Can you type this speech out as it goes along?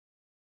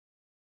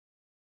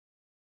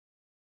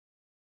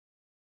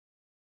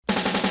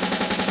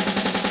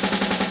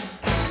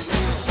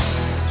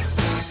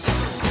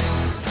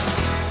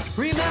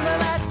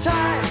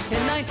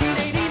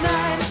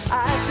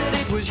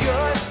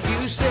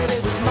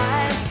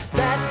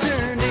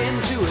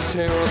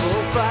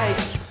terrible fight.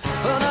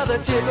 Another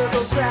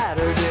typical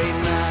Saturday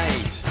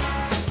night.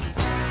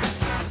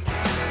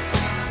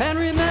 And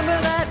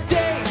remember that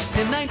date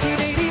in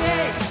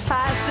 1988.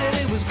 I said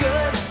it was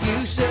good,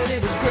 you said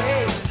it was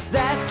great.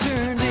 That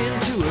turned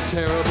into a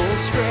terrible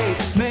scrape.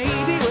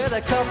 Maybe we're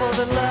the couple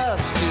that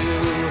loves to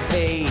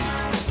hate.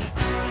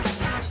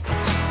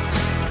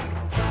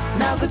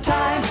 Now's the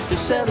time to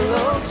settle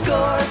old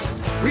scores,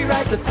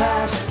 rewrite the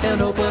past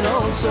and open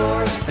old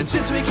sores. And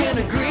since we can't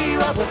agree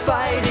what we're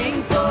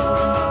fighting for,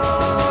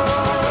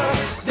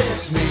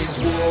 this means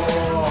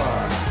war.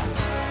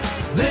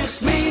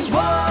 This means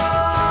war.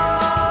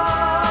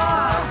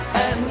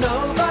 And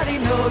nobody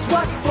knows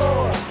what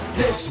for.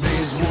 This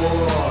means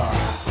war.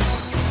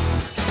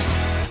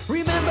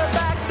 Remember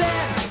back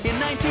then in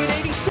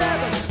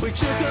 1987, we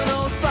took an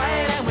old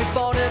fight and we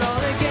fought it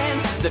on again.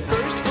 That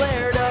first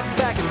flared up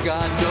back in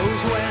God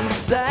knows when.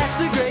 That's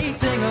the great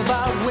thing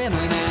about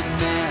women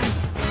and men.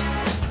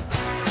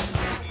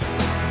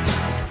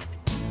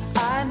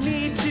 I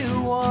need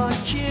to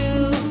want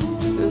you,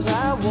 'cause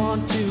I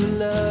want to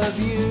love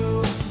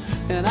you.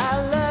 And I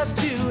love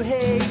to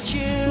hate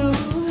you,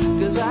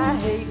 'cause I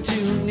hate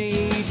to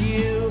need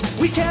you.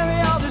 We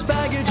carry all this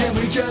baggage and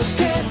we just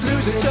can't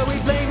lose it. So we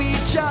blame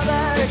each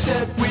other,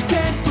 except we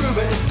can't prove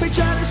it. We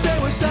try to say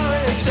we're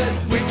sorry, except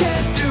we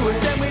can't do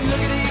it. Then we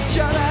look at each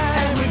other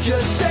and we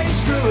just say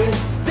screw it.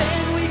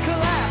 Then we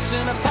collapse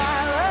in a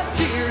pile of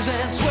tears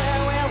and swear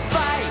we'll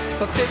fight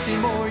for 50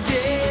 more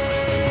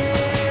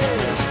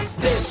years.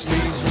 This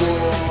means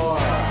war.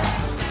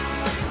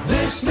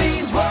 This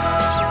means war.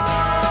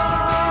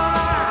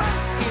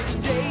 It's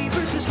day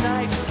versus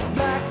night,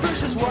 black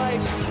versus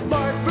white,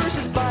 bark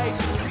versus bite,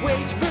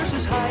 weight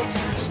versus height,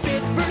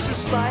 spit versus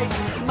spite,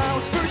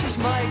 mouse versus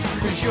might.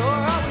 'Cause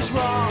you're always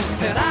wrong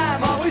and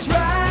I'm always right.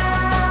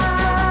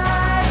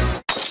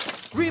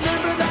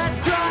 Remember that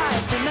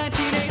drive in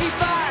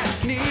 1985?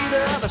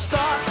 Neither of us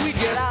thought we'd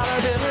get out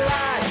of it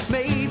alive.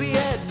 Maybe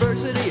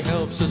adversity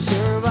helps us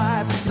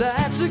survive.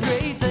 That's the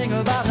great thing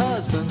about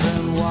husbands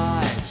and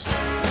wives.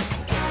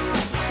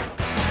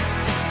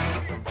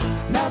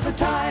 Now's the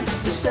time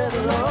to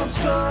settle old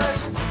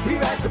scores,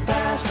 rewrite the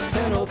past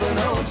and open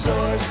old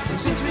sores. And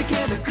since we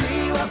can't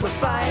agree what we're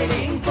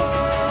fighting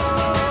for,